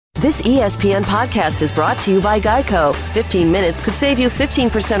This ESPN podcast is brought to you by Geico. 15 minutes could save you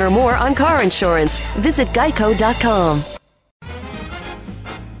 15% or more on car insurance. Visit geico.com.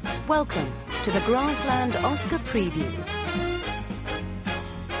 Welcome to the Grantland Oscar Preview.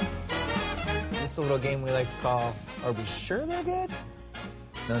 This is a little game we like to call, Are We Sure They're Good?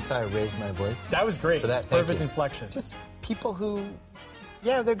 Notice how I raised my voice? That was great. That, it's perfect inflection. Just people who,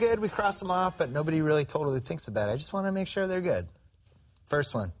 yeah, they're good, we cross them off, but nobody really totally thinks about it. I just want to make sure they're good.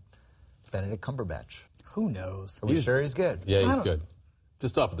 First one, Benedict Cumberbatch. Who knows? Are we sure he's good? Yeah, he's good.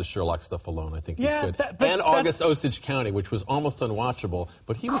 Just off of the Sherlock stuff alone, I think he's good. But and August Osage County, which was almost unwatchable,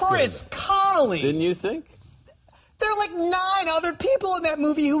 but he was Chris good. Connelly! Didn't you think? There are like 9 other people in that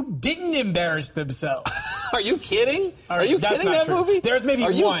movie who didn't embarrass themselves. Are you kidding? Are you That's kidding not that true. movie? There's maybe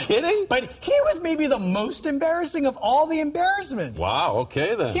one. Are you kidding? But he was maybe the most embarrassing of all the embarrassments. Wow,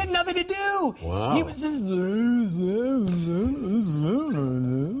 okay then. He had nothing to do. Wow. He was just...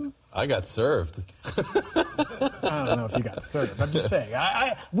 I got served. I don't know if you got served. I'm just saying.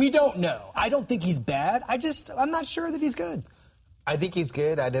 We don't know. I don't think he's bad. I'm not sure that he's good. I think he's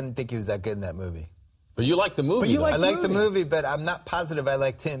good. I didn't think he was that good in that movie. But you like the movie, I like the movie, but I'm not positive I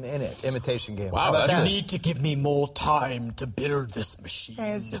liked him in it. Imitation Game. Wow, How about that's that? You need to give me more time to build this machine.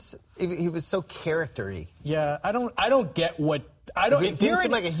 Yeah, it's just, he was so character-y. Yeah, I don't get what... He didn't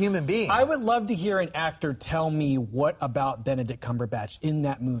seem like a human being. I would love to hear an actor tell me what about Benedict Cumberbatch in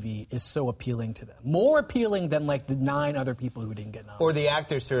that movie is so appealing to them. More appealing than like the 9 other people who didn't get nominated. Or the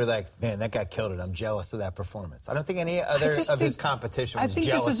actors who are like, man, that guy killed it. I'm jealous of that performance. I don't think any other of his competition was jealous of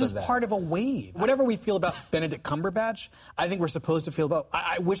that. I think this is just part of a wave. Whatever we feel about Benedict Cumberbatch, I think we're supposed to feel about...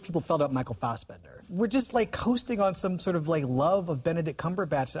 I wish people felt about Michael Fassbender. We're just like coasting on some sort of like love of Benedict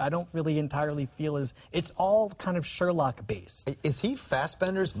Cumberbatch that I don't really entirely feel is... It's all kind of Sherlock-based. Is he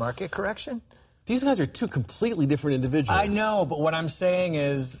Fassbender's market correction? These guys are 2 completely different individuals. I know, but what I'm saying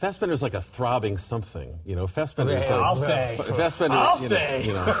is... Fassbender's like a throbbing something, you know. Fassbender's Okay, like... I'll say. Fassbender,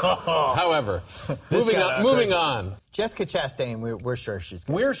 you know. However, moving on. Jessica Chastain, we're sure she's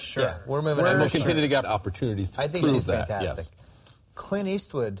good. We're sure. Yeah, we're moving on. And we'll continue to get opportunities to I think prove she's that. fantastic. Yes. Clint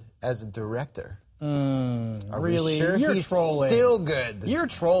Eastwood as a director. Are really? Sure You're he's trolling. Still good. You're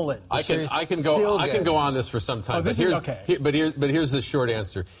trolling. I can go on this for some time. This is okay. But here's the short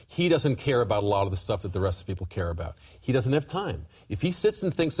answer. He doesn't care about a lot of the stuff that the rest of people care about. He doesn't have time. If he sits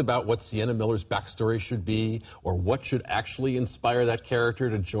and thinks about what Sienna Miller's backstory should be, or what should actually inspire that character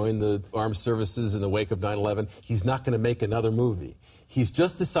to join the armed services in the wake of 9/11, he's not going to make another movie. He's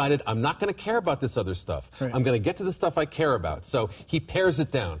just decided, I'm not going to care about this other stuff. Right. I'm going to get to the stuff I care about. So he pares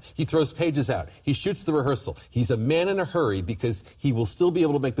it down. He throws pages out. He shoots the rehearsal. He's a man in a hurry because he will still be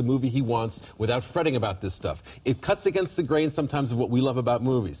able to make the movie he wants without fretting about this stuff. It cuts against the grain sometimes of what we love about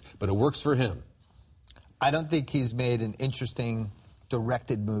movies, but it works for him. I don't think he's made an interesting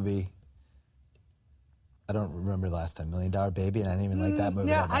directed movie. I don't remember the last time, $1 Million Baby, and I didn't even like that movie.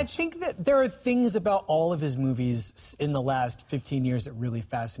 Yeah, I think that there are things about all of his movies in the last 15 years that really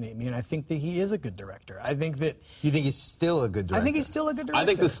fascinate me, and I think that he is a good director. I think that... You think he's still a good director? I think he's still a good director. I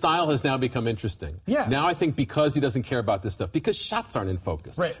think the style has now become interesting. Yeah. Now I think because he doesn't care about this stuff, because shots aren't in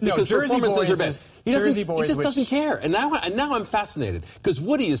focus. Right. Because Jersey performances Boys are bad. is- He Jersey Boys, just which- doesn't care. And now I'm fascinated. Because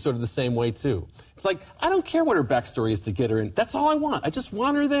Woody is sort of the same way, too. It's like, I don't care what her backstory is to get her in. That's all I want. I just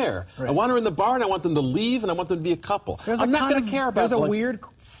want her there. Right. I want her in the bar, and I want them to leave, and I want them to be a couple. I'm not going to care about... There's a weird,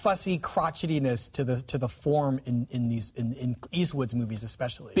 fussy crotchetiness to the form in Eastwood's movies,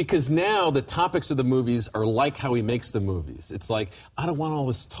 especially. Because now the topics of the movies are like how he makes the movies. It's like, I don't want all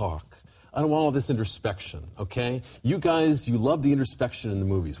this talk. I don't want all this introspection, okay? You guys, you love the introspection in the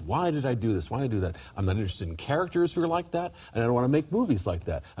movies. Why did I do this? Why did I do that? I'm not interested in characters who are like that, and I don't want to make movies like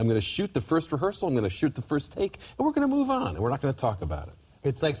that. I'm going to shoot the first rehearsal, I'm going to shoot the first take, and we're going to move on, and we're not going to talk about it.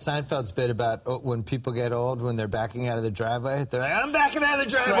 It's like Seinfeld's bit about when people get old, when they're backing out of the driveway. They're like, I'm backing out of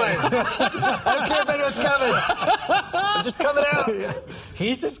the driveway. I don't care if anyone's coming. I'm just coming out.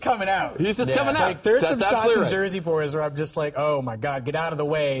 He's just coming out. He's just coming out. Like, there's some shots in right. Jersey Boys where I'm just like, oh, my God, get out of the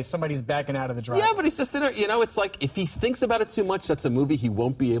way. Somebody's backing out of the driveway. Yeah, but he's just in it. You know, it's like if he thinks about it too much, that's a movie he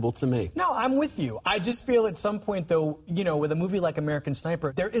won't be able to make. No, I'm with you. I just feel at some point, though, you know, with a movie like American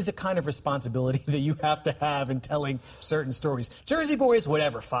Sniper, there is a kind of responsibility that you have to have in telling certain stories. Jersey Boys,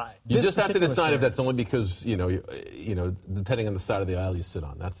 whatever, fine. You This just have to particular decide story. if that's only because, you know, depending on the side of the aisle you sit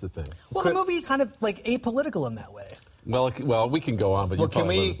on. That's the thing. Well, the movie's kind of like apolitical in that way. Well, we can go on, but Well, you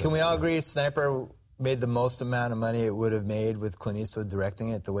probably can we all agree Sniper made the most amount of money it would have made with Clint Eastwood directing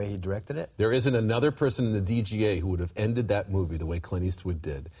it the way he directed it? There isn't another person in the DGA who would have ended that movie the way Clint Eastwood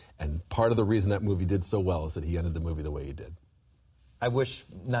did. And part of the reason that movie did so well is that he ended the movie the way he did. I wish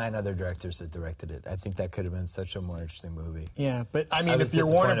 9 other directors had directed it. I think that could have been such a more interesting movie. Yeah, but I mean, I was if you're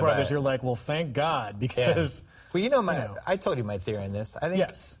Warner disappointed by Brothers, it. you're like, well, thank God, because... Well, I told you my theory on this. I think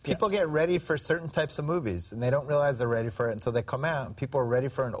people get ready for certain types of movies, and they don't realize they're ready for it until they come out. People are ready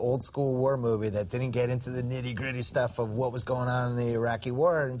for an old-school war movie that didn't get into the nitty-gritty stuff of what was going on in the Iraqi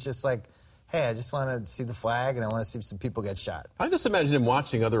war, and just like, hey, I just want to see the flag, and I want to see some people get shot. I just imagine him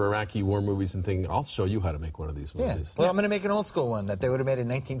watching other Iraqi war movies and thinking, I'll show you how to make one of these movies. Well, I'm going to make an old-school one that they would have made in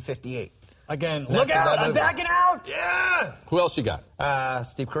 1958. Again, look out, I'm backing out! Yeah! Who else you got?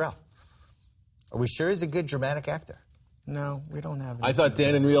 Steve Carell. Are we sure he's a good dramatic actor? No, we don't have it. I thought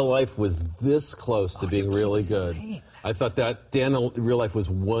Dan in real life was this close to being really good. I thought that Dan in real life was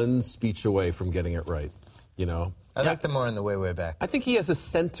one speech away from getting it right. You know, I liked him more in the way back. I think he has a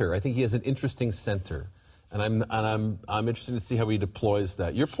center. I think he has an interesting center, and I'm interested to see how he deploys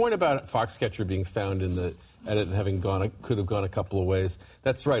that. Your point about Foxcatcher being found in the edit and having could have gone a couple of ways.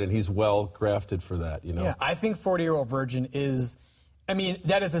 That's right, and he's well grafted for that. You know. Yeah, I think 40-Year-Old Virgin is. I mean,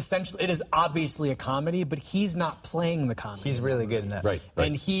 that is essentially, it is obviously a comedy, but he's not playing the comedy. He's really good in that. Right.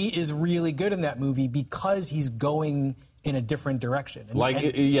 And he is really good in that movie because he's going in a different direction.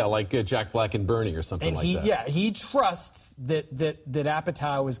 Like Jack Black and Bernie or something like that. Yeah, he trusts that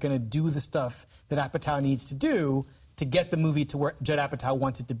Apatow is going to do the stuff that Apatow needs to do to get the movie to where Judd Apatow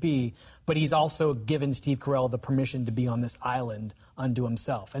wants it to be, but he's also given Steve Carell the permission to be on this island unto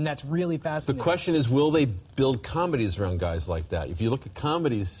himself, and that's really fascinating. The question is, will they build comedies around guys like that? If you look at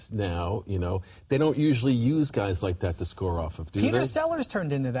comedies now, you know, they don't usually use guys like that to score off of, do they? Peter Sellers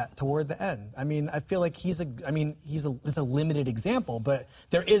turned into that toward the end. I mean, I feel like it's a limited example, but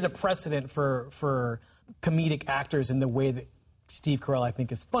there is a precedent for comedic actors in the way that Steve Carell, I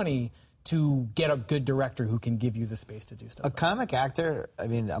think, is funny, to get a good director who can give you the space to do stuff. A comic actor, I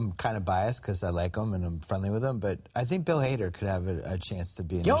mean, I'm kind of biased because I like him and I'm friendly with him, but I think Bill Hader could have a chance to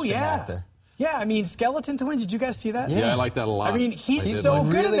be an interesting actor. Yeah, I mean, Skeleton Twins, did you guys see that? Yeah, I like that a lot. I mean, he's so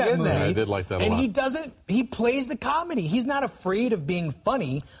good in that movie. I did like that a lot. And he plays the comedy. He's not afraid of being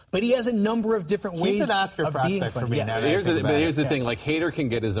funny, but he has a number of different ways He's an Oscar of being prospect funny. for me. Yes. Here's the thing, like Hader can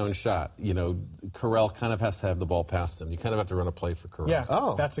get his own shot. You know, Carell kind of has to have the ball past him. You kind of have to run a play for Carell.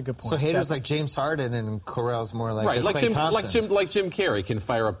 Yeah, that's a good point. So Hader's like James Harden and Carell's more like Jim Thompson. like Jim Carrey can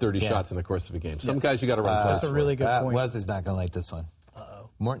fire up 30 shots in the course of a game. Some guys you got to run plays. That's a really good point. Wesley's not going to like this one.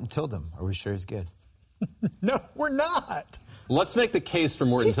 Morton Tildum, are we sure he's good? No, we're not. Let's make the case for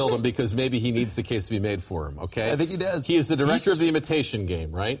Morton Tildum because maybe he needs the case to be made for him, okay? I think he does. He is the director of The Imitation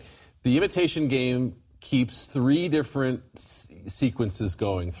Game, right? The Imitation Game keeps 3 different sequences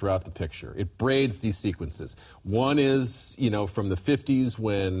going throughout the picture. It braids these sequences. One is, you know, from the 50s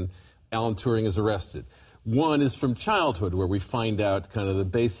when Alan Turing is arrested. One is from childhood, where we find out kind of the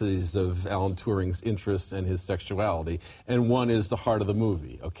bases of Alan Turing's interests and his sexuality. And one is the heart of the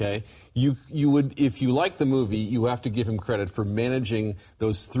movie, okay? You would, if you like the movie, you have to give him credit for managing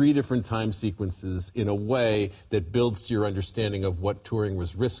those 3 different time sequences in a way that builds to your understanding of what Turing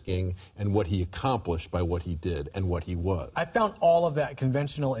was risking and what he accomplished by what he did and what he was. I found all of that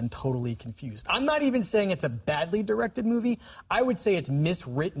conventional and totally confused. I'm not even saying it's a badly directed movie. I would say it's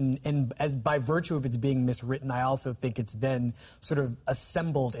miswritten, and by virtue of its being miswritten, I also think it's then sort of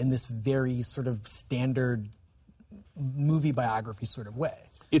assembled in this very sort of standard movie biography sort of way.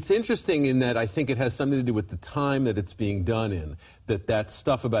 It's interesting in that I think it has something to do with the time that it's being done in, that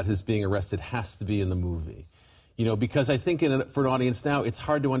stuff about his being arrested has to be in the movie. You know, because I think for an audience now, it's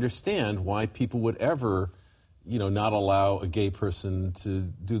hard to understand why people would ever, you know, not allow a gay person to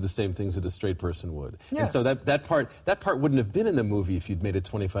do the same things that a straight person would. Yeah. And so that part wouldn't have been in the movie if you'd made it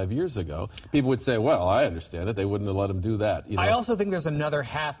 25 years ago. People would say, well, I understand it. They wouldn't have let him do that. You know? I also think there's another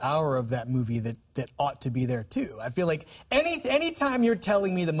half hour of that movie that ought to be there, too. I feel like any time you're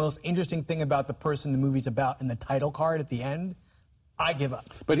telling me the most interesting thing about the person the movie's about in the title card at the end, I give up.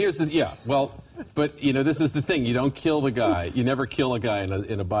 But here's but, you know, this is the thing. You don't kill the guy. You never kill a guy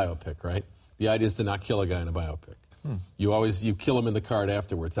in a biopic, right? The idea is to not kill a guy in a biopic. You kill him in the card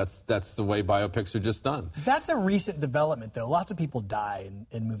afterwards. That's the way biopics are just done. That's a recent development, though. Lots of people die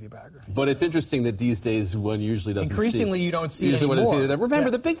in movie biographies. But it's interesting that these days one usually doesn't increasingly see it. You don't see it usually anymore. One doesn't Remember,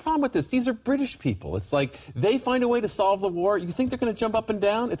 the big problem with this, these are British people. It's like they find a way to solve the war. You think they're going to jump up and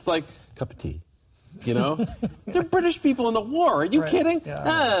down? It's like, cup of tea. You know? They're British people in the war. Are you kidding? Yeah.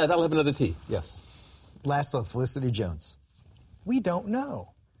 That'll have another tea. Yes. Last one, Felicity Jones. We don't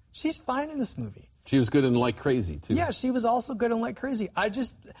know. She's fine in this movie. She was good in Like Crazy, too. Yeah, she was also good in Like Crazy.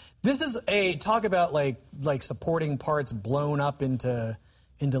 This is talk about like supporting parts blown up into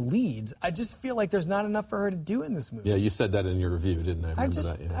into leads. I just feel like there's not enough for her to do in this movie. Yeah, you said that in your review, didn't I?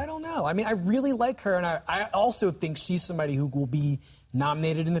 I don't know. I mean, I really like her, and I also think she's somebody who will be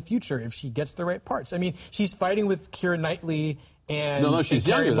nominated in the future if she gets the right parts. I mean, she's fighting with Keira Knightley and she's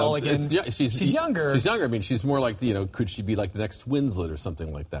younger. She's younger. She's younger. I mean, she's more like, could she be like the next Winslet or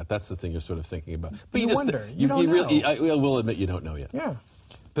something like that? That's the thing you're sort of thinking about. But you wonder. You don't know. Really, I will admit you don't know yet. Yeah.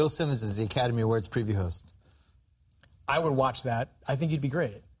 Bill Simmons is the Academy Awards preview host. I would watch that. I think you'd be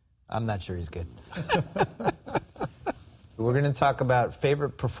great. I'm not sure he's good. We're going to talk about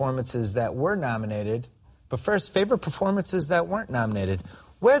favorite performances that were nominated. But first, favorite performances that weren't nominated.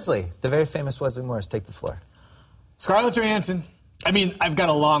 Wesley, the very famous Wesley Morris, take the floor. Scarlett Johansson. I mean, I've got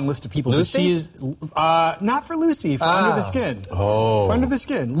a long list of people. Lucy? She is not for Lucy, for Under the Skin. Oh. For Under the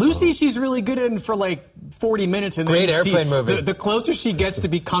Skin. Lucy, she's really good in for like 40 minutes. And Great then airplane movie. The closer she gets to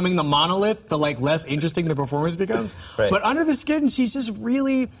becoming the monolith, the like less interesting the performance becomes. Right. But Under the Skin, she's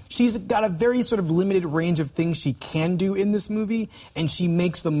got a very sort of limited range of things she can do in this movie, and she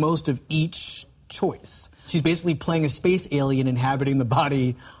makes the most of each choice. She's basically playing a space alien inhabiting the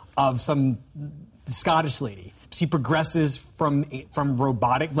body of some Scottish lady. She progresses from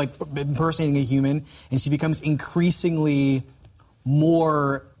robotic, like impersonating a human, and she becomes increasingly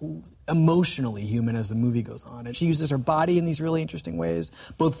more emotionally human as the movie goes on. And she uses her body in these really interesting ways,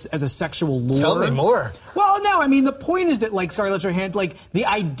 both as a sexual lure. Tell me more. Well, no, I mean, the point is that, like, Scarlett Johansson, like, the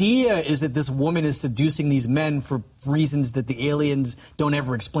idea is that this woman is seducing these men for reasons that the aliens don't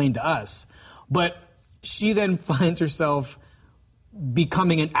ever explain to us. But she then finds herself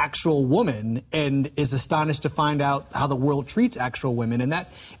becoming an actual woman and is astonished to find out how the world treats actual women. And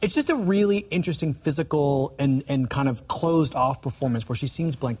that it's just a really interesting physical and kind of closed off performance where she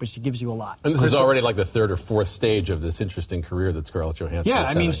seems blank, but she gives you a lot. And this is already like the third or fourth stage of this interesting career that Scarlett Johansson is I mean,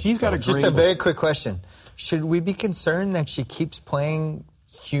 having. she's got a great... Just a very quick question. Should we be concerned that she keeps playing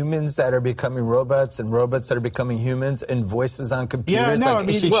humans that are becoming robots and robots that are becoming humans and voices on computers? Yeah, no, like,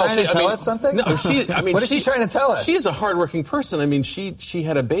 is she trying to tell us something? No, what is she trying to tell us? She's a hardworking person. I mean, she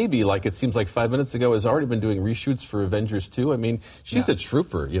had a baby, like it seems like 5 minutes ago, has already been doing reshoots for Avengers 2. I mean, she's a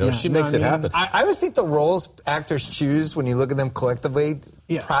trooper. She makes it happen. I always think the roles actors choose when you look at them collectively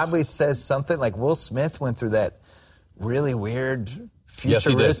probably says something. Like Will Smith went through that really weird...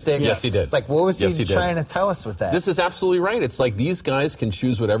 futuristic. Yes, he did. Like, what was he trying to tell us with that? This is absolutely right. It's like these guys can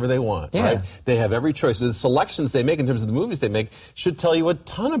choose whatever they want, right? They have every choice. The selections they make in terms of the movies they make should tell you a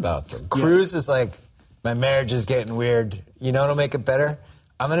ton about them. Cruise is like, my marriage is getting weird. You know what'll make it better?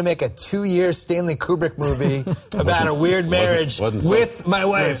 I'm going to make a 2-year Stanley Kubrick movie about a weird marriage with my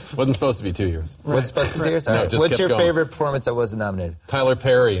wife. Wasn't supposed to be 2 years. Wasn't supposed to be 2 years? No, right. just What's your kept going. favorite performance that wasn't nominated? Tyler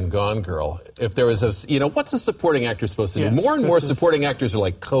Perry in Gone Girl. If there was what's a supporting actor supposed to do? Yes, more and more supporting actors are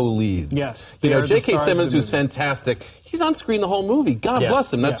like co-leads. Yes. J.K. Simmons, who's fantastic, he's on screen the whole movie. God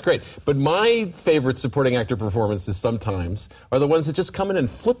bless him. That's great. But my favorite supporting actor performances sometimes are the ones that just come in and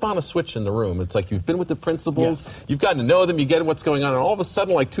flip on a switch in the room. It's like you've been with the principals, you've gotten to know them, you get what's going on, and all of a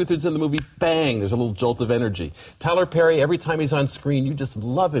sudden, like 2/3 of the movie, bang, there's a little jolt of energy. Tyler Perry, every time he's on screen, you just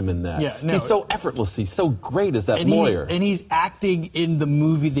love him in that. He's so effortless. He's so great as that lawyer. And he's acting in the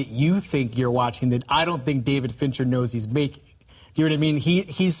movie that you think you're watching that I don't think David Fincher knows he's making. Do you know what I mean?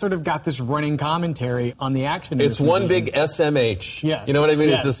 He's sort of got this running commentary on the action. It's one big SMH. Yeah. You know what I mean?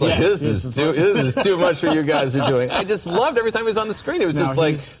 It's just like, this is too much for you guys are doing. I just loved every time he was on the screen. It was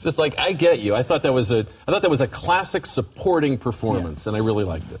just like, I get you. I thought that was a classic supporting performance, and I really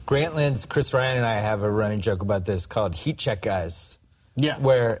liked it. Grantland's Chris Ryan and I have a running joke about this called Heat Check Guys. Yeah.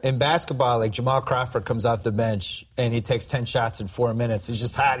 Where in basketball, like Jamal Crawford comes off the bench and he takes 10 shots in 4 minutes. He's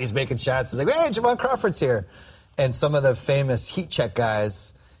just hot. He's making shots. He's like, hey, Jamal Crawford's here. And some of the famous heat check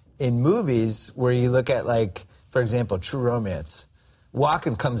guys in movies where you look at, like, for example, True Romance.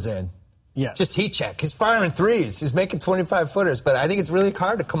 Walken comes in. Yeah. Just heat check. He's firing threes. He's making 25-footers. But I think it's really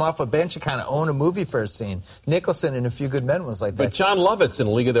hard to come off a bench and kind of own a movie for a scene. Nicholson in A Few Good Men was like that. But John Lovett's in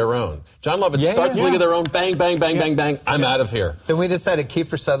A League of Their Own. John Lovett starts A League of Their Own, bang, bang, bang, bang, bang. I'm out of here. Then we decided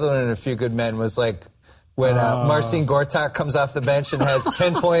Kiefer Sutherland in A Few Good Men was like when Marcin Gortat comes off the bench and has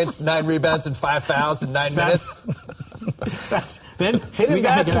 10 points, 9 rebounds, and 5 fouls in 9 minutes. Then hitting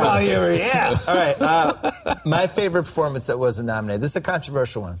basketball here, yeah. All right, my favorite performance that wasn't nominated. This is a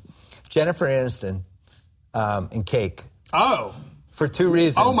controversial one. Jennifer Aniston in Cake. Oh. For 2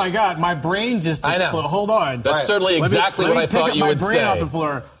 reasons. Oh my God, my brain just exploded. Hold on. That's certainly exactly what I thought you would say. Let me pick up my brain off the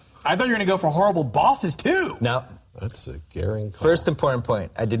floor. I thought you were going to go for Horrible Bosses too. No. That's a glaring call. First important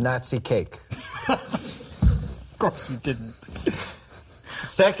point, I did not see Cake. Of course you didn't.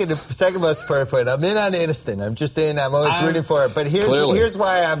 Second most important point, I'm in on Aniston. I'm just saying I'm always rooting for her. But here's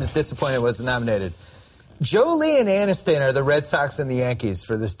why I was disappointed it wasn't nominated. Jolie and Aniston are the Red Sox and the Yankees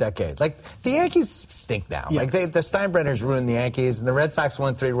for this decade. Like, the Yankees stink now. Yeah. Like, the Steinbrenners ruined the Yankees, and the Red Sox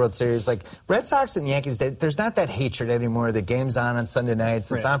won 3 World Series. Like, Red Sox and Yankees, there's not that hatred anymore. The game's on Sunday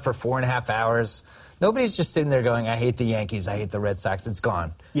nights. It's on for 4.5 hours. Nobody's just sitting there going, I hate the Yankees, I hate the Red Sox. It's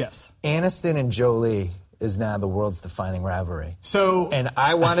gone. Yes. Aniston and Jolie is now the world's defining rivalry. And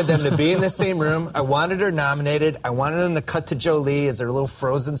I wanted them to be in the same room. I wanted her nominated. I wanted them to cut to Jolie as her little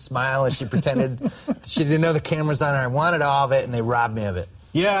frozen smile as she pretended she didn't know the camera's on her. I wanted all of it, and they robbed me of it.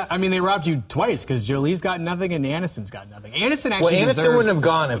 Yeah, I mean, they robbed you twice because Jolie's got nothing and Aniston's got nothing. Aniston actually Aniston wouldn't have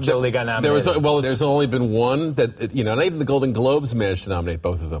gone if Jolie got nominated. There's only been one that, not even the Golden Globes managed to nominate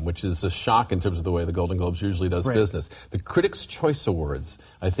both of them, which is a shock in terms of the way the Golden Globes usually does business. The Critics' Choice Awards,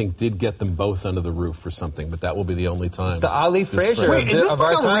 I think, did get them both under the roof for something, but that will be the only time. It's the Ali Frazier Wait, is this of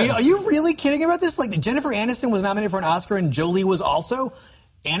our times. Are you really kidding about this? Like, Jennifer Aniston was nominated for an Oscar and Jolie was also?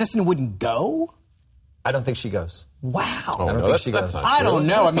 Aniston wouldn't go? I don't think she goes. Wow. I don't think she goes. I don't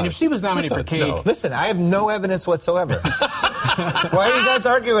know. I mean, if she was nominated for Cake. No. Listen, I have no evidence whatsoever. Why are you guys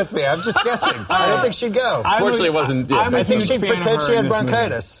arguing with me? I'm just guessing. I don't think she'd go. Fortunately, it wasn't. I think she'd pretend she had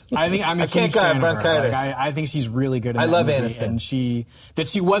bronchitis. I'm a huge fan of bronchitis. Like, I think she's really good in that love movie. Aniston. And that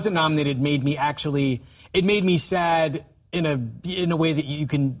she wasn't nominated made me sad in a way that you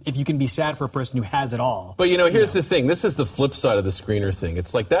can be sad for a person who has it all. But here's the thing. This is the flip side of the screener thing.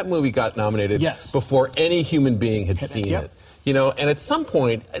 It's like that movie got nominated before any human being had seen it. And at some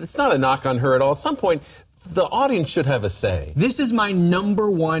point, it's not a knock on her at all. At some point, the audience should have a say. This is my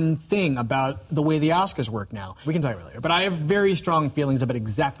number one thing about the way the Oscars work now. We can talk about it later. But I have very strong feelings about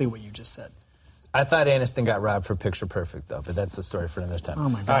exactly what you just said. I thought Aniston got robbed for Picture Perfect, though, but that's the story for another time. Oh,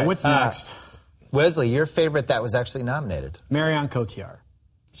 my God. Right, what's next? Wesley, your favorite that was actually nominated? Marion Cotillard.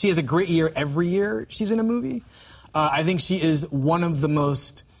 She has a great year every year she's in a movie. I think she is one of the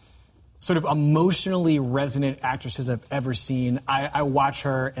most sort of emotionally resonant actresses I've ever seen. I watch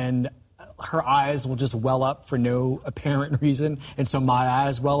her and her eyes will just well up for no apparent reason, and so my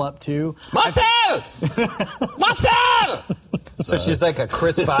eyes well up too. Marcel! Marcel! So she's like a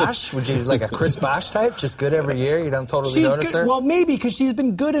Chris Bosh? Would you like a Chris Bosh type? Just good every year? You don't totally notice her? Well, maybe, because she's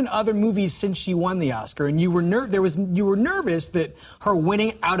been good in other movies since she won the Oscar, and you were nervous that her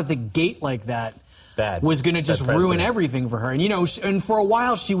winning out of the gate like that was going to just ruin everything for her. And and for a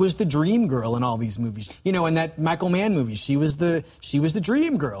while she was the dream girl in all these movies. In that Michael Mann movie, she was the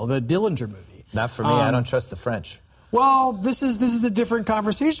dream girl, the Dillinger movie. Not for me. I don't trust the French. Well, this is a different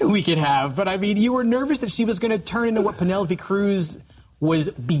conversation we could have. But I mean, you were nervous that she was going to turn into what Penelope Cruz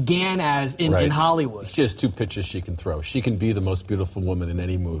began as in Hollywood. She has 2 pitches she can throw. She can be the most beautiful woman in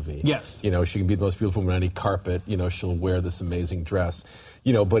any movie. Yes. She can be the most beautiful woman on any carpet. She'll wear this amazing dress.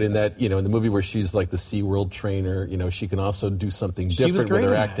 But in that, in the movie where she's like the SeaWorld trainer, she can also do something different with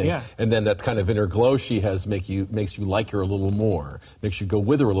her acting. Yeah. And then that kind of inner glow she has makes you like her a little more, makes you go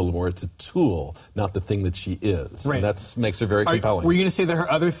with her a little more. It's a tool, not the thing that she is. Right. And that makes her very compelling. Were you going to say that her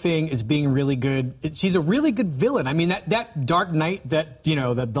other thing is being really good? She's a really good villain. I mean, that Dark Knight,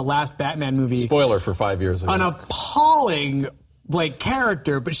 the last Batman movie. Spoiler for 5 years ago. An appalling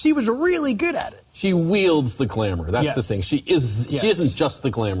character, but she was really good at it. She wields the glamour. That's the thing. She isn't just the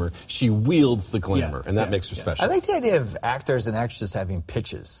glamour. She wields the glamour, and that makes her special. I like the idea of actors and actresses having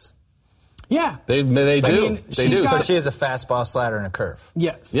pitches. Yeah. They do. They do. So she has a fastball, slider, and a curve.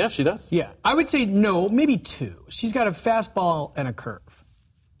 Yes. Yeah, she does. Yeah. I would say no, maybe 2. She's got a fastball and a curve.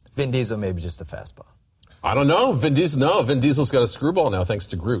 Vin Diesel, maybe just a fastball. I don't know. Vin Diesel's got a screwball now, thanks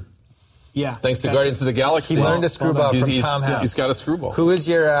to Groot. Yeah. Thanks to Guardians of the Galaxy. He learned a screwball from Tom Hanks. He's got a screwball. Who is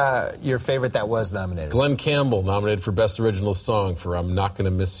your favorite that was nominated? Glenn Campbell, nominated for Best Original Song for I'm Not Gonna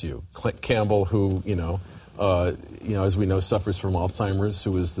Miss You. Campbell, who, as we know, suffers from Alzheimer's,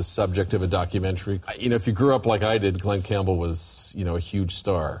 who is the subject of a documentary. If you grew up like I did, Glenn Campbell was, a huge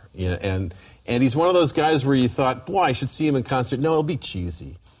star. And he's one of those guys where you thought, boy, I should see him in concert. No, it'll be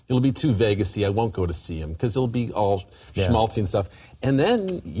cheesy. It'll be too Vegas-y. I won't go to see him because it'll be all schmaltzy and stuff. And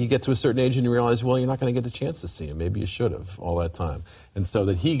then you get to a certain age and you realize, well, you're not going to get the chance to see him. Maybe you should have all that time. And so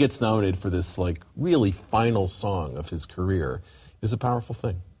that he gets nominated for this really final song of his career is a powerful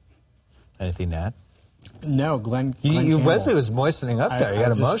thing. Anything, Nat? No, Glenn Wesley was moistening up there. He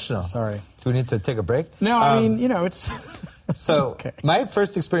got emotional. Sorry. Do we need to take a break? No, I mean, it's... So my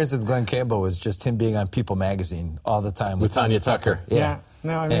first experience with Glenn Campbell was just him being on People Magazine all the time with Tanya Tucker. Yeah.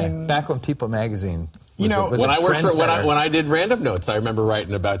 No, I mean, back when People Magazine when I did Random Notes, I remember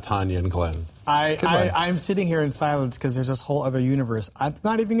writing about Tanya and Glenn. I'm sitting here in silence because there's this whole other universe I'm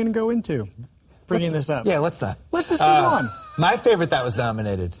not even going to go into bringing this up. Yeah, let's not. Let's just move on. My favorite that was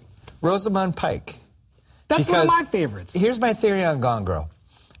nominated, Rosamund Pike. That's one of my favorites. Here's my theory on Gone Girl.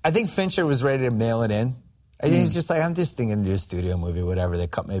 I think Fincher was ready to mail it in. And he's just like, I'm just thinking to do a studio movie, whatever. They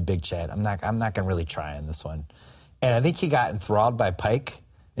cut me a big check. I'm not going to really try on this one. And I think he got enthralled by Pike,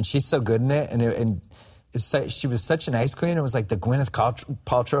 and she's so good in it. And she was such an ice queen. It was like the Gwyneth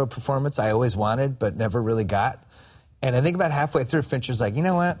Paltrow performance I always wanted, but never really got. And I think about halfway through, Fincher's like, you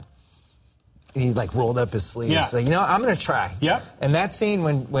know what? And he like rolled up his sleeves. Yeah. Like, you know, I'm going to try. Yep. And that scene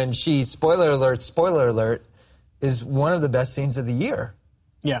when she, spoiler alert, is one of the best scenes of the year.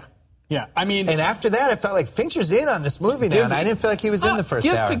 Yeah. Yeah, I mean... And after that, I felt like Fincher's in on this movie now, and I didn't feel like he was in the first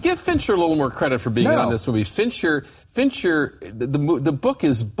hour. Give Fincher a little more credit for being in on this movie. Fincher, the book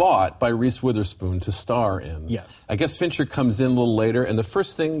is bought by Reese Witherspoon to star in. Yes. I guess Fincher comes in a little later, and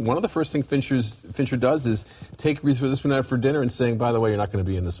one of the first things Fincher does is take Reese Witherspoon out for dinner and saying, by the way, you're not going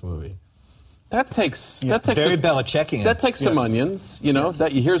to be in this movie. That takes very Belichickian. That takes some onions, you know.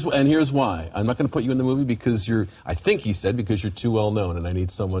 Yes. Here's why. I'm not going to put you in the movie because I think he said because you're too well known, and I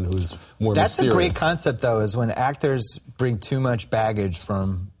need someone who's more That's mysterious. a great concept, though, is when actors bring too much baggage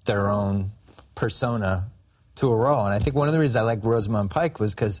from their own persona to a role. And I think one of the reasons I liked Rosamund Pike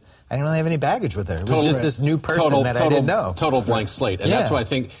was because I didn't really have any baggage with her. It was just this new person that I didn't know. Total blank slate. And that's what I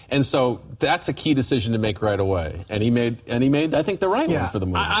think. And so that's a key decision to make right away. And he made I think, the right one for the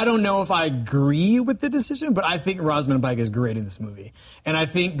movie. I don't know if I agree with the decision, but I think Rosamund Pike is great in this movie. And I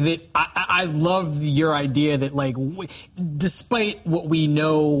think that I love your idea that, like, despite what we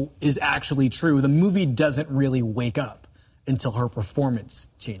know is actually true, the movie doesn't really wake up until her performance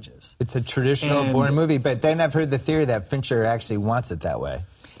changes. It's a traditional boring movie, but then I've heard the theory that Fincher actually wants it that way.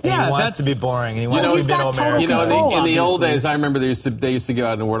 And he wants to be boring, and he wants to be middle American. You know, in the old days, I remember they used to give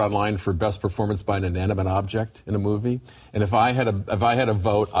out an award online for best performance by an inanimate object in a movie. And if I had a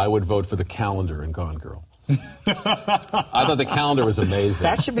vote, I would vote for the calendar in Gone Girl. I thought the calendar was amazing.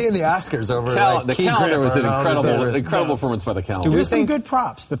 That should be in the Oscars over the calendar was an incredible performance by the calendar. There were some good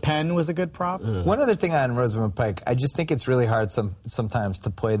props. The pen was a good prop. One other thing on Rosamund Pike, I just think it's really hard sometimes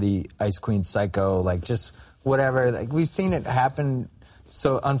to play the Ice Queen psycho, like just whatever. Like we've seen it happen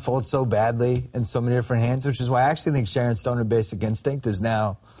unfold so badly in so many different hands, which is why I actually think Sharon Stone in Basic Instinct is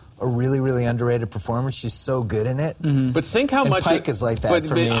now a really, really underrated performance. She's so good in it. Mm-hmm. But think how much Pike is like that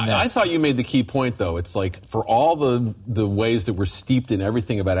for me in this. I thought you made the key point, though. It's like for all the ways that we're steeped in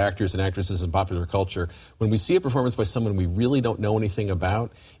everything about actors and actresses in popular culture, when we see a performance by someone we really don't know anything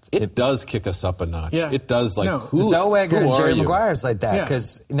about, it does kick us up a notch. Yeah. It does, like, who Zellweger and Jerry you? Maguire's like that,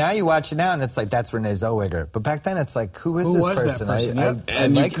 because now you watch it now and it's like, that's Renee Zellweger. But back then it's like, who is this person?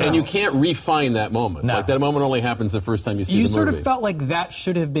 And you can't refine that moment. No. Like, that moment only happens the first time you see the movie. You sort of felt like that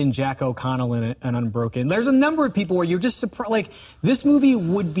should have been Jack O'Connell in an Unbroken. There's a number of people where you're just surprised. Like, this movie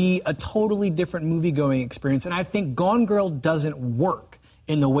would be a totally different movie-going experience, and I think Gone Girl doesn't work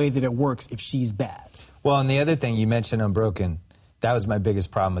in the way that it works if she's bad. Well, and the other thing, you mentioned Unbroken. That was my biggest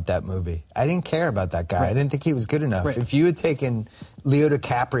problem with that movie. I didn't care about that guy. Right. I didn't think he was good enough. Right. If you had taken Leo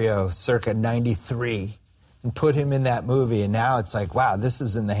DiCaprio circa 93 and put him in that movie, and now it's like, wow, this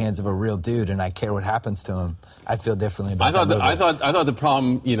is in the hands of a real dude, and I care what happens to him, I feel differently about that movie. I thought the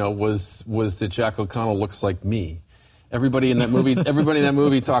problem, was that Jack O'Connell looks like me. Everybody in that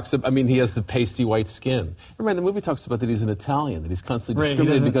movie talks about, he has the pasty white skin. Everybody in the movie talks about that he's an Italian, that he's constantly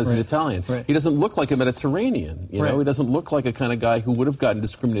discriminated because he's Italian. Right. He doesn't look like a Mediterranean, you know? He doesn't look like a kind of guy who would have gotten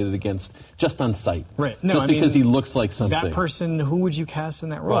discriminated against just on sight. Right. No, just because he looks like something. That person, who would you cast in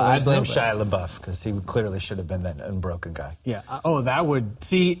that role? Well, I blame Shia LaBeouf, because he clearly should have been that Unbroken guy. Yeah.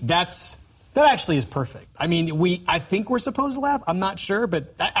 That actually is perfect. I think we're supposed to laugh. I'm not sure,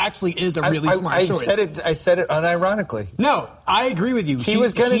 but that actually is a really smart choice. I said it unironically. No, I agree with you. He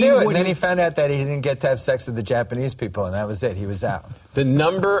was going to do it, and then he found out that he didn't get to have sex with the Japanese people, and that was it. He was out. The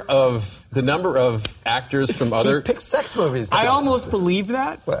number of actors from other... He picked sex movies. I almost believe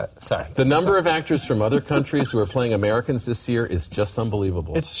that. Sorry. The number of actors from other countries who are playing Americans this year is just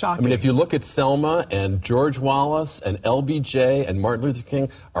unbelievable. It's shocking. If you look at Selma and George Wallace and LBJ and Martin Luther King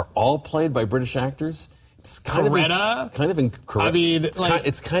are all played by British actors. It's kind of incorrect.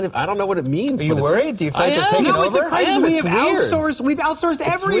 I don't know what it means. Are you worried? Do you feel like they're taking over? It's a crisis. We've outsourced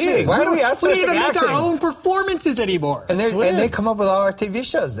everything. Weird. Why are we outsourcing We don't even acting? make our own performances anymore. And they come up with all our TV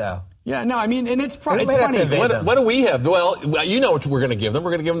shows now. Yeah, no, and it's funny. What do we have? Well, you know what we're going to give them. We're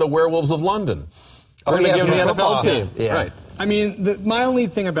going to give them the Werewolves of London. We're going to give them the NFL team. Yeah. Right. My only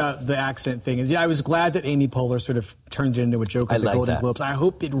thing about the accent thing is, I was glad that Amy Poehler sort of turned it into a joke at the Golden Globes. I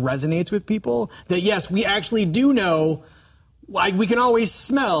hope it resonates with people that, yes, we actually do know, we can always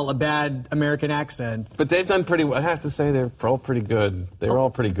smell a bad American accent. But they've done pretty well. I have to say, they're all pretty good. They're all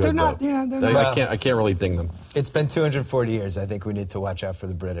pretty good. They're not, they're not. I can't really ding them. It's been 240 years. I think we need to watch out for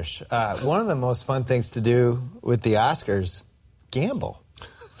the British. One of the most fun things to do with the Oscars, gamble.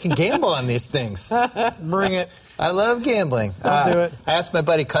 can gamble on these things. Bring it. I love gambling. Don't do it. I asked my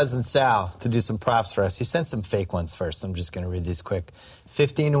buddy Cousin Sal to do some props for us. He sent some fake ones first. I'm just going to read these quick.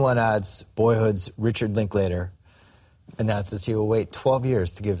 15-1 odds, Boyhood's Richard Linklater announces he will wait 12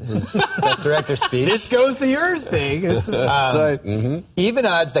 years to give his Best Director speech. This goes to yours thing. This is, That's right. Mm-hmm. Even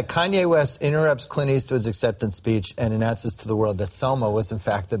odds that Kanye West interrupts Clint Eastwood's acceptance speech and announces to the world that Selma was in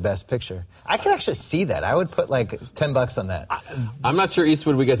fact the best picture. I could actually see that. I would put like $10 on that. I'm not sure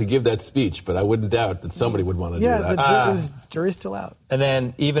Eastwood would get to give that speech, but I wouldn't doubt that somebody would want to do that. Yeah, the jury's still out. And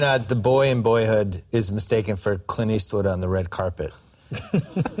then even odds the boy in Boyhood is mistaken for Clint Eastwood on the red carpet.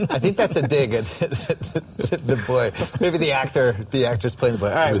 I think that's a dig at the boy. Maybe the actor's playing the boy.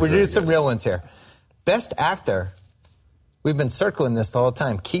 All right, we're going to do some real ones here. Best actor, we've been circling this the whole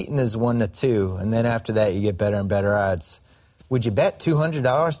time. Keaton is 1-2, and then after that you get better and better odds. Would you bet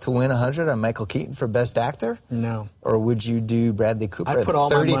 $200 to win 100 on Michael Keaton for best actor? No. Or would you do Bradley Cooper? I'd put all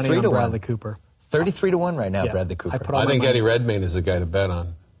my money on Bradley Cooper. 33-1 right now, Bradley Cooper. I think Eddie Redmayne is a guy to bet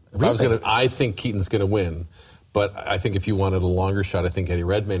on. I think Keaton's going to win. But I think if you wanted a longer shot, I think Eddie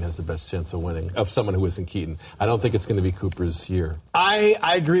Redmayne has the best chance of winning, of someone who isn't Keaton. I don't think it's going to be Cooper's year. I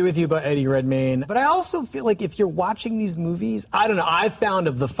agree with you about Eddie Redmayne, but I also feel like if you're watching these movies, I don't know, I found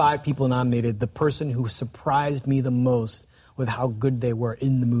of the 5 people nominated, the person who surprised me the most with how good they were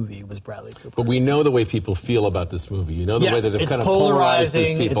in the movie was Bradley Cooper. But we know the way people feel about this movie. You know the way that they've kind of polarized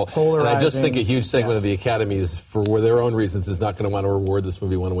these people. It's polarizing. And I just think a huge segment of the Academy is, for their own reasons, is not going to want to reward this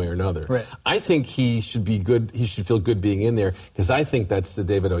movie one way or another. Right. I think he should be good. He should feel good being in there, because I think that's the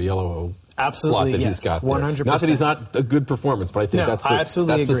David Oyelowo slot that he's got there. 100%. Not that he's not a good performance, but I think that's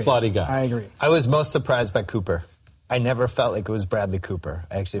the slot he got. I agree. I was most surprised by Cooper. I never felt like it was Bradley Cooper.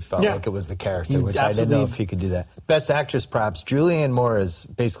 I actually felt like it was the character, which I didn't know if he could do that. Best actress props, Julianne Moore is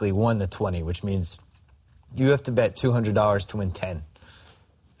basically 1-20, which means you have to bet $200 to win 10.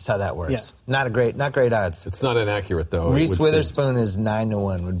 That's how that works. Yeah. Not great odds. It's not inaccurate, though. Reese Witherspoon is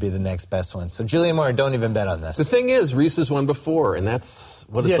 9-1 would be the next best one. So Julianne Moore, don't even bet on this. The thing is, Reese has won before, and that's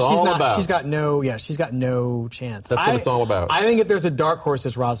what it's all about. She's got no chance. That's what it's all about. I think if there's a dark horse,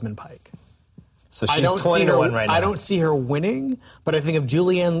 it's Rosamund Pike. So she's 20-1 right now. I don't see her winning, but I think if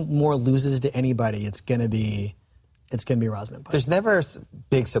Julianne Moore loses to anybody, it's gonna be Rosamund Pike. There's never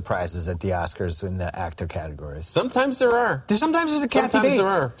big surprises at the Oscars in the actor categories. Sometimes there are. Sometimes there's a Kathy Bates. There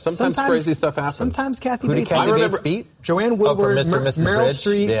are. Sometimes crazy stuff happens. Sometimes Kathy Who Bates. did Kathy Bates beat? Joanne Woodward, Mr. and Mrs. Meryl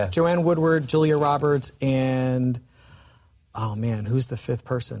Bridge? Streep, Joanne Woodward, Julia Roberts, and oh man, who's the 5th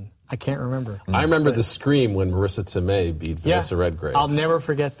person? I can't remember. I remember the scream when Marissa Tomei beat Vanessa Redgrave. I'll never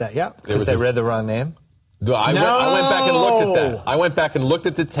forget that. Yep. Because they read the wrong name? I went back and looked at that. I went back and looked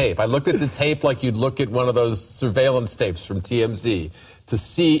at the tape. I looked at the tape like you'd look at one of those surveillance tapes from TMZ to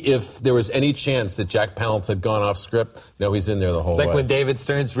see if there was any chance that Jack Palance had gone off script. No, he's in there the whole way. Like when David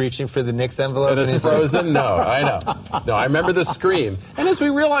Stern's reaching for the Knicks envelope. And it's frozen? No, I know. No, I remember the scream. And as we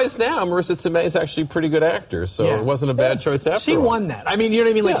realize now, Marissa Tomei is actually a pretty good actor, so it wasn't a bad choice after all. She won that. I mean, you know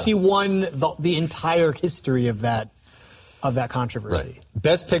what I mean? Like, she won the entire history of that controversy. Right.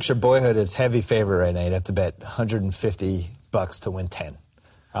 Best Picture, Boyhood is heavy favorite right now. You'd have to bet $150 to win 10.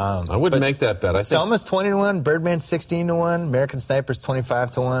 I wouldn't make that bet. Selma's 20-1, Birdman's 16-1, American Sniper's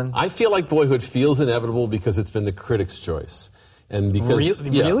 25-1. I feel like Boyhood feels inevitable because it's been the critics' choice. And because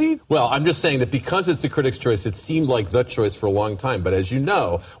really? Well, I'm just saying that because it's the critics' choice, it seemed like the choice for a long time. But as you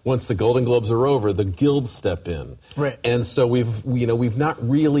know, once the Golden Globes are over, the guilds step in. Right. And so we've not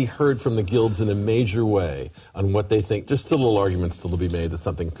really heard from the guilds in a major way on what they think. Just a little argument still to be made that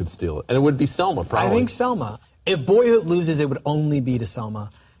something could steal it. And it would be Selma, probably. I think Selma. If Boyhood loses, it would only be to Selma.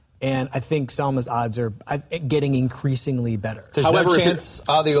 And I think Selma's odds are getting increasingly better. There's no chance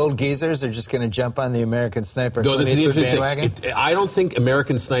all the old geezers are just going to jump on the American Sniper bandwagon? I don't think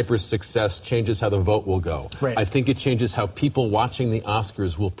American Sniper's success changes how the vote will go. Right. I think it changes how people watching the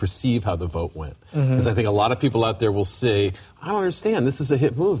Oscars will perceive how the vote went. Because I think a lot of people out there will say, I don't understand, this is a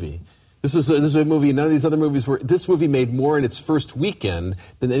hit movie. This was a movie, none of these other movies were... This movie made more in its first weekend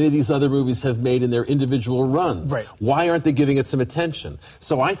than any of these other movies have made in their individual runs. Right. Why aren't they giving it some attention?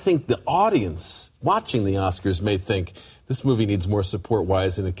 So I think the audience watching the Oscars may think, this movie needs more support, why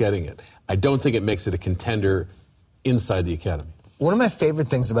isn't it getting it? I don't think it makes it a contender inside the Academy. One of my favorite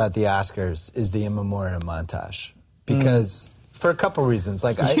things about the Oscars is the in memoriam montage. Because... For a couple reasons,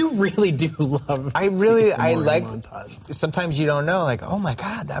 like you really do love. I like. Montage. Sometimes you don't know, like, oh my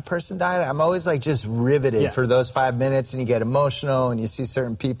God, that person died. I'm always like just riveted for those 5 minutes, and you get emotional, and you see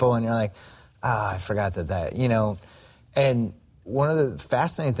certain people, and you're like, I forgot that, you know. And one of the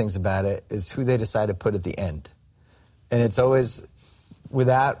fascinating things about it is who they decide to put at the end, and it's always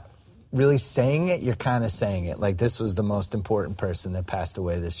without really saying it, you're kind of saying it. Like, this was the most important person that passed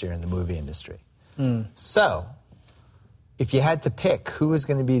away this year in the movie industry. So, if you had to pick who was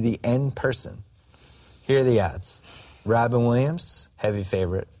going to be the end person, here are the odds. Robin Williams, heavy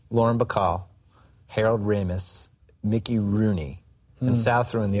favorite. Lauren Bacall, Harold Ramis, Mickey Rooney, and Sal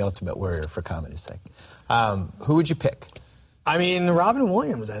Thrun, the ultimate warrior for comedy's sake. Who would you pick? I mean, Robin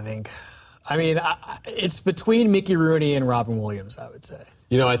Williams, I think. I mean, it's between Mickey Rooney and Robin Williams, I would say.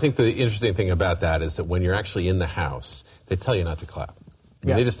 You know, I think the interesting thing about that is that when you're actually in the house, they tell you not to clap. I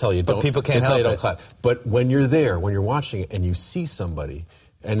mean, they just tell you don't. But people can't help it. Don't clap. But when you're there, when you're watching it, and you see somebody,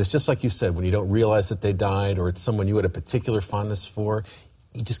 and it's just like you said, when you don't realize that they died, or it's someone you had a particular fondness for,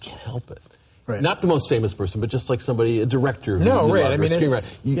 you just can't help it. Right. Not the most famous person, but just like somebody, a director. No, you right. love, I mean, a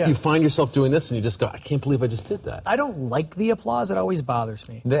screenwriter. You find yourself doing this, and you just go, I can't believe I just did that. I don't like the applause. It always bothers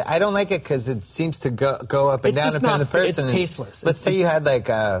me. I don't like it because it seems to go up and It's down just depending on the not- person. it's tasteless. Let's say you had like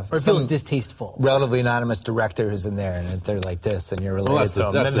Or it feels distasteful. relatively anonymous director who's in there, and they're like this, and you're related that's to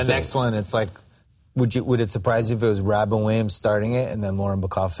the- them. that's And then the the thing. next one, it's like, would it surprise you if it was Robin Williams starting it and then Lauren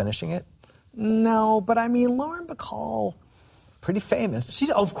Bacall finishing it? No, but I mean, Lauren Bacall... Pretty famous.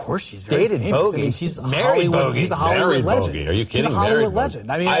 Of course, she's very Dated famous. Bogey. I mean, she's Married Hollywood. Bogey. She's a Hollywood Married legend. Bogey. Are you kidding? She's a Hollywood Married legend.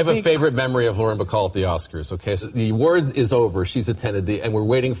 Bogey. I mean, I have think, a favorite memory of Lauren Bacall at the Oscars. Okay, so the awards is over. She's attended and we're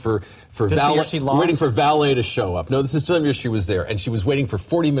waiting for This valet. year she lost? Waiting for valet to show up. No, this is the time year she was there, and she was waiting for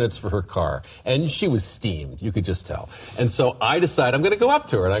 40 minutes for her car, and she was steamed. You could just tell. And so I decide I'm going to go up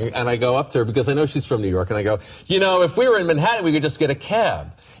to her, and I go up to her because I know she's from New York, and I go, you know, if we were in Manhattan, we could just get a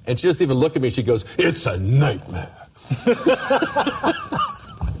cab. And she doesn't even look at me. She goes, it's a nightmare.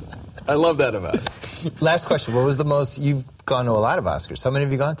 I love that about it. Last question. What was the most... You've gone to a lot of Oscars. How many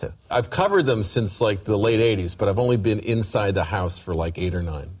have you gone to? I've covered them since like the late 80s, but I've only been inside the house for like 8 or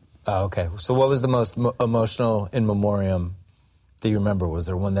 9. Oh, okay. So what was the most emotional in memoriam that you remember? Was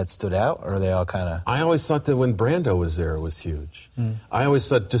there one that stood out, or are they all kind of... I always thought that when Brando was there, it was huge. I always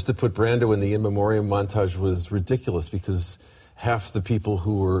thought just to put Brando in the in memoriam montage was ridiculous because half the people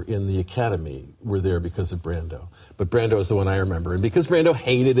who were in the Academy were there because of Brando. But Brando is the one I remember. And because Brando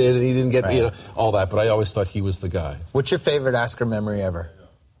hated it and he didn't get all that, but I always thought he was the guy. What's your favorite Oscar memory ever?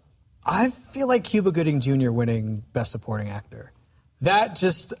 I feel like Cuba Gooding Jr. winning Best Supporting Actor. That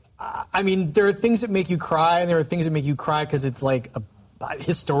just, I mean, there are things that make you cry, and there are things that make you cry because it's like a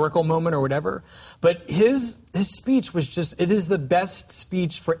historical moment or whatever. But his speech was just, it is the best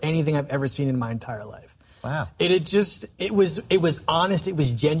speech for anything I've ever seen in my entire life. Wow. It was honest, it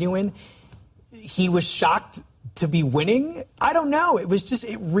was genuine. He was shocked to be winning. I don't know.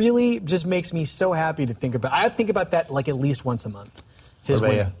 It really just makes me so happy to think about. I think about that like at least once a month. His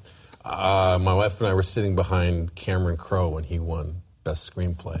winning. My wife and I were sitting behind Cameron Crowe when he won Best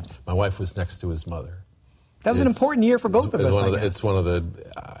Screenplay. My wife was next to his mother. That was an important year for both of us, I guess. It's one of the,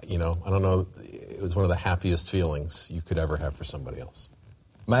 I don't know, it was one of the happiest feelings you could ever have for somebody else.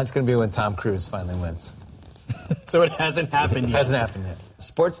 Mine's going to be when Tom Cruise finally wins. So it hasn't happened yet. Hasn't happened yet.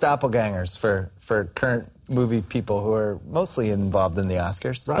 Sports doppelgangers for current movie people who are mostly involved in the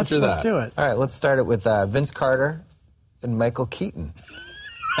Oscars. Let's do it. All right, let's start it with Vince Carter and Michael Keaton.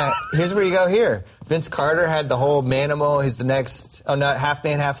 Here's where you go here. Vince Carter had the whole Manimal. He's the next, not half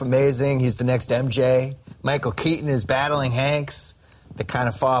man, half amazing. He's the next MJ. Michael Keaton is battling Hanks. They kind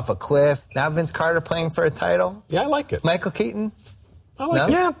of fall off a cliff. Now Vince Carter playing for a title. Yeah, I like it. Michael Keaton. I like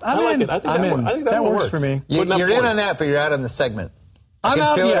it. Yeah, I like in. it. I think I'm that in. works. Works for me. You're in points. on that, but you're out on the segment. I'm I can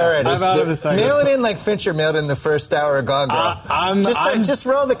out, feel it yes, already. I'm out of the segment. Mail it in like Fincher mailed in the first hour of Gone Girl. Just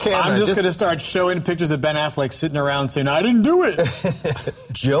roll the camera. I'm just going to start showing pictures of Ben Affleck sitting around saying, I didn't do it.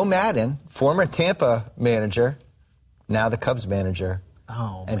 Joe Madden, former Tampa manager, now the Cubs manager,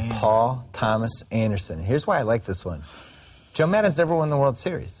 and Paul Thomas Anderson. Here's why I like this one. Joe Madden's never won the World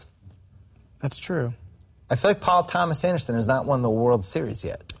Series. That's true. I feel like Paul Thomas Anderson has not won the World Series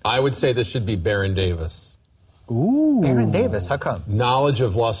yet. I would say this should be Baron Davis. Ooh. Baron Davis, how come? Knowledge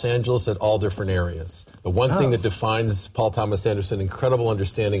of Los Angeles at all different areas. The one thing that defines Paul Thomas Anderson, incredible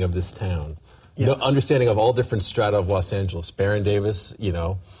understanding of this town. Yes. No, understanding of all different strata of Los Angeles. Baron Davis,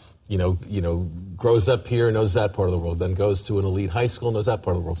 grows up here, knows that part of the world, then goes to an elite high school, knows that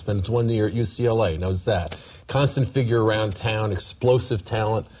part of the world, spends 1 year at UCLA, knows that. Constant figure around town, explosive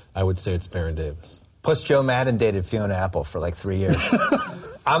talent. I would say it's Baron Davis. Plus, Joe Madden dated Fiona Apple for like 3 years.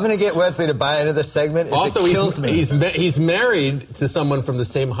 I'm going to get Wesley to buy into this segment if also, it kills me. He's married to someone from the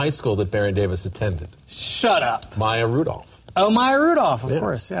same high school that Baron Davis attended. Shut up. Maya Rudolph. Oh, Maya Rudolph, of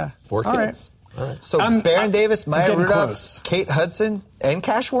course, yeah. 4 All kids. Right. All right. So Baron Davis, Maya getting Rudolph, close. Kate Hudson, and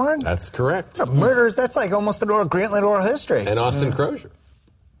Cash Warren? That's correct. Murders, that's like almost an Grantland oral history. And Austin Crozier.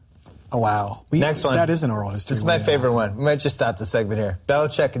 Oh, wow. Next one. That is an oral history. This is my favorite one. We might just stop the segment here.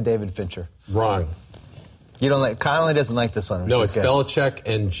 Belichick and David Fincher. Wrong. You don't like... Connelly doesn't like this one. No, it's Belichick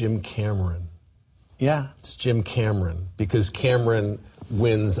and Jim Cameron. Yeah. It's Jim Cameron, because Cameron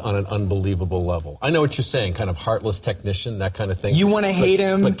wins on an unbelievable level. I know what you're saying, kind of heartless technician, that kind of thing. You want to hate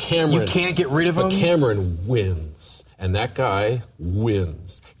him, but Cameron, you can't get rid of him. But Cameron wins, and that guy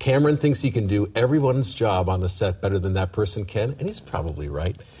wins. Cameron thinks he can do everyone's job on the set better than that person can, and he's probably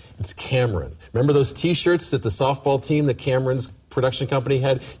right. It's Cameron. Remember those T-shirts that the softball team that Cameron's production company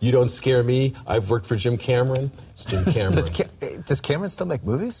had? You don't scare me. I've worked for Jim Cameron. It's Jim Cameron. Does Cameron still make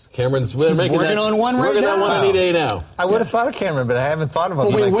movies? He's working on one right now. Working on one any day now. I would have thought of Cameron, but I haven't thought of him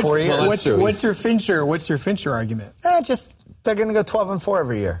in like 4 years. Well, what's your Fincher argument? Just they're going to go 12-4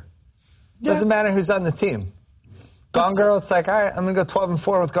 every year. Doesn't matter who's on the team. Gone Girl, it's like, all right, I'm going to go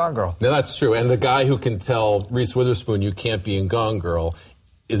 12-4 with Gone Girl. No, that's true. And the guy who can tell Reese Witherspoon you can't be in Gone Girl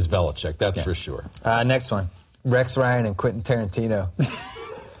is Belichick. That's for sure. Next one. Rex Ryan and Quentin Tarantino.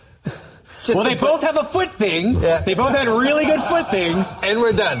 Well, they both have a foot thing. Yeah. They both had really good foot things. And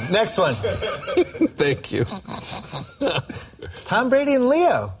we're done. Next one. Thank you. Tom Brady and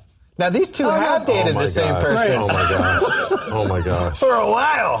Leo. Now, these two have dated the same person. Oh, my gosh. Oh, my gosh. For a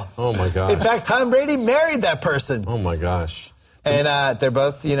while. Oh, my gosh. In fact, Tom Brady married that person. Oh, my gosh. And they're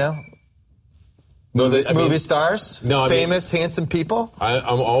both, movie stars, famous, handsome people.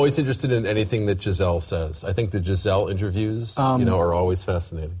 I'm always interested in anything that Giselle says. I think the Giselle interviews, are always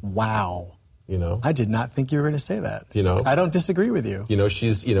fascinating. Wow. I did not think you were going to say that. I don't disagree with you.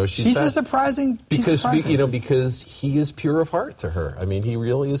 She's a surprising. Because he is pure of heart to her. I mean, he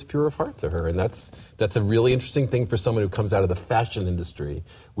really is pure of heart to her, and that's a really interesting thing for someone who comes out of the fashion industry,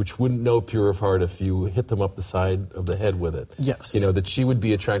 which wouldn't know pure of heart if you hit them up the side of the head with it. Yes. That she would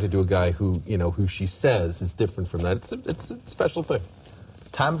be attracted to a guy who she says is different from that. It's a special thing.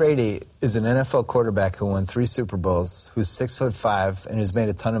 Tom Brady is an NFL quarterback who won 3 Super Bowls, who's 6'5", and who's made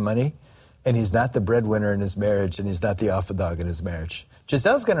a ton of money. And he's not the breadwinner in his marriage, and he's not the alpha dog in his marriage.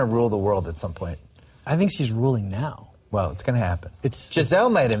 Giselle's going to rule the world at some point. I think she's ruling now. Well, it's going to happen. Giselle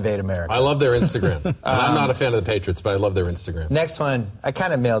might invade America. I love their Instagram. And I'm not a fan of the Patriots, but I love their Instagram. Next one. I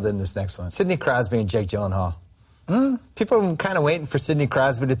kind of mailed in this next one. Sidney Crosby and Jake Gyllenhaal. People are kind of waiting for Sidney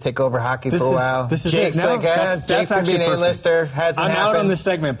Crosby to take over hockey for a while. This is Jake's it. No, like, Jake's going to be an A-lister. Hasn't I'm happened. out on this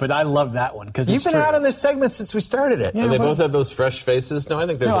segment, but I love that one because You've been out on this segment since we started it. Yeah, and they both have those fresh faces. No, I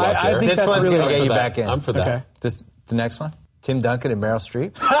think there's a lot there. I think this one's going to get you back in. I'm for that. Okay. The next one? Tim Duncan and Meryl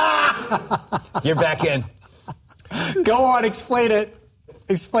Streep. You're back in. Go on, explain it.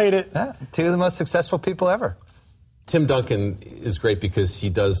 Explain it. Yeah, 2 of the most successful people ever. Tim Duncan is great because he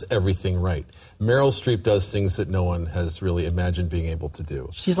does everything right. Meryl Streep does things that no one has really imagined being able to do.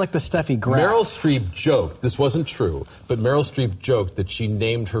 She's like the Steffi Graf. Meryl Streep joked, this wasn't true, but Meryl Streep joked that she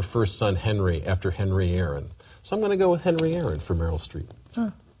named her first son Henry after Henry Aaron. So I'm going to go with Henry Aaron for Meryl Streep.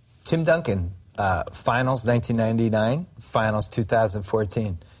 Tim Duncan, finals 1999, finals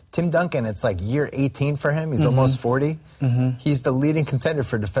 2014. Tim Duncan, it's like year 18 for him. He's almost 40. He's the leading contender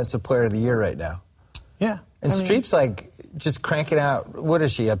for Defensive Player of the Year right now. Yeah. And Streep's like just cranking out, what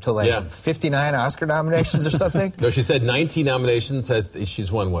is she, up to 59 Oscar nominations or something? No, she said 19 nominations.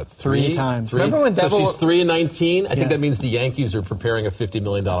 She's won, what, 3 times. Remember when So she's 3 and 19? I think that means the Yankees are preparing a $50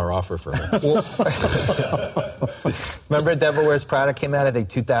 million offer for her. Remember Devil Wears Prada came out, I think,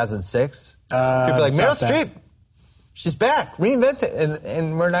 2006? People are like, Meryl Streep, she's back, reinvented.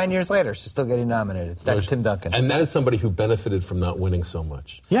 And we're 9 years later. She's still getting nominated. That's Tim Duncan. And that is somebody who benefited from not winning so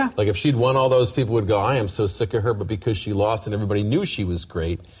much. Yeah. Like if she'd won all those, people would go, I am so sick of her. But because she lost and everybody knew she was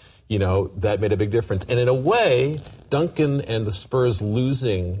great, that made a big difference. And in a way, Duncan and the Spurs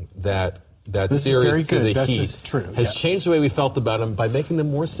losing that series to the Heat has changed the way we felt about them by making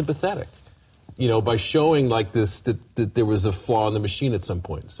them more sympathetic. By showing like this that there was a flaw in the machine at some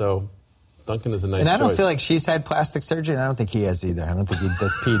point. So Duncan is a nice choice. And I don't feel like she's had plastic surgery, and I don't think he has either. I don't think he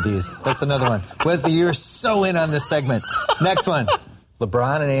does PDs. That's another one. Wesley, you're so in on this segment. Next one.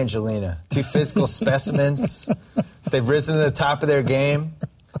 LeBron and Angelina. 2 physical specimens. They've risen to the top of their game.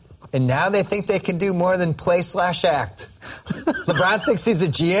 And now they think they can do more than play/act. LeBron thinks he's a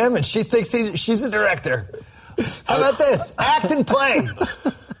GM, and she thinks she's a director. How about this? Act and play.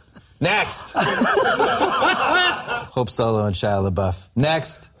 Next. Hope Solo and Shia LaBeouf.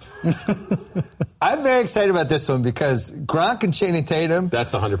 Next. I'm very excited about this one because Gronk and Channing Tatum.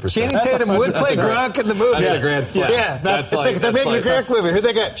 That's 100%. Channing Tatum would play Gronk in the movie. That's a grand slam. Yeah, it's like they're making a Gronk movie. Who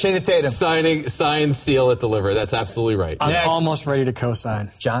they got? Channing Tatum. Sign, seal it, deliver. That's absolutely right. I'm almost ready to co-sign.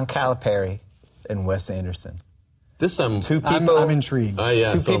 John Calipari and Wes Anderson. This I'm intrigued.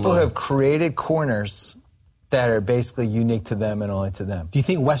 Two people who have created corners that are basically unique to them and only to them. Do you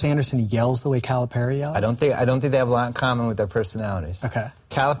think Wes Anderson yells the way Calipari yells? I don't think they have a lot in common with their personalities. Okay.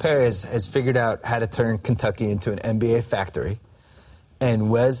 Calipari has figured out how to turn Kentucky into an NBA factory,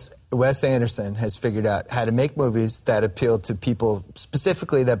 and Wes Anderson has figured out how to make movies that appeal to people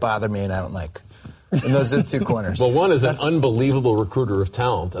specifically that bother me and I don't like. And those are the two corners. Well, one is an unbelievable recruiter of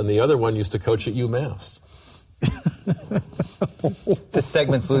talent, and the other one used to coach at UMass. This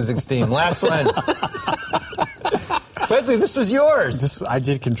segment's losing steam. Last one. Wesley, this was yours. I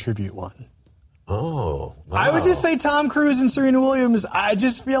did contribute one. Oh, wow. I would just say Tom Cruise and Serena Williams. I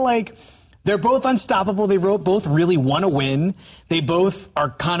just feel like they're both unstoppable. They both really want to win. They both are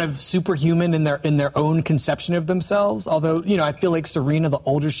kind of superhuman in their own conception of themselves. Although, I feel like Serena, the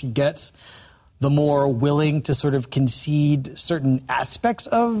older she gets, the more willing to sort of concede certain aspects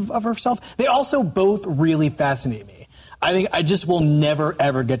of herself. They also both really fascinate me. I think I just will never,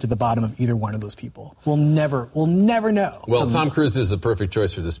 ever get to the bottom of either one of those people. We'll never know. Well, Tom Cruise is a perfect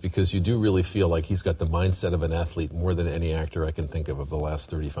choice for this because you do really feel like he's got the mindset of an athlete more than any actor I can think of the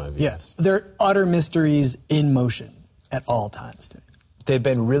last 35 years. Yes. They're utter mysteries in motion at all times. They've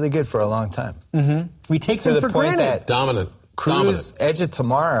been really good for a long time. Mm-hmm. We take them for granted. Dominant. Cruise Edge of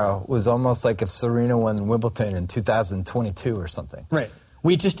Tomorrow was almost like if Serena won Wimbledon in 2022 or something. Right.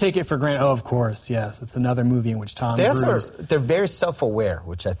 We just take it for granted. Oh, of course, yes. It's another movie in which Tom Cruise... They're very self-aware,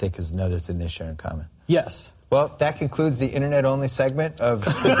 which I think is another thing they share in common. Yes. Well, that concludes the internet-only segment of the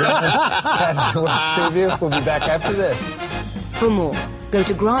Grantland Academy Awards preview. We'll be back after this. For more, go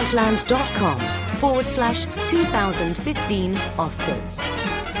to grantland.com/2015 Oscars.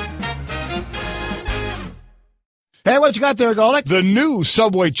 Hey, what you got there, Goldick? The new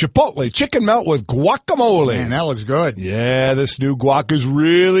Subway Chipotle chicken melt with guacamole. Man, that looks good. Yeah, this new guac is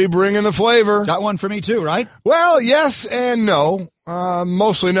really bringing the flavor. Got one for me too, right? Well, yes and no.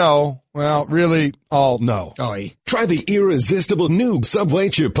 Mostly no. Well, really, all no. Try the irresistible new Subway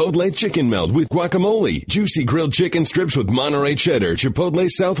Chipotle chicken melt with guacamole, juicy grilled chicken strips with Monterey cheddar, Chipotle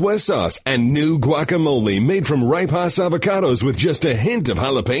Southwest sauce, and new guacamole made from ripe Hass avocados with just a hint of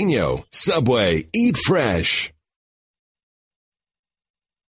jalapeno. Subway, eat fresh.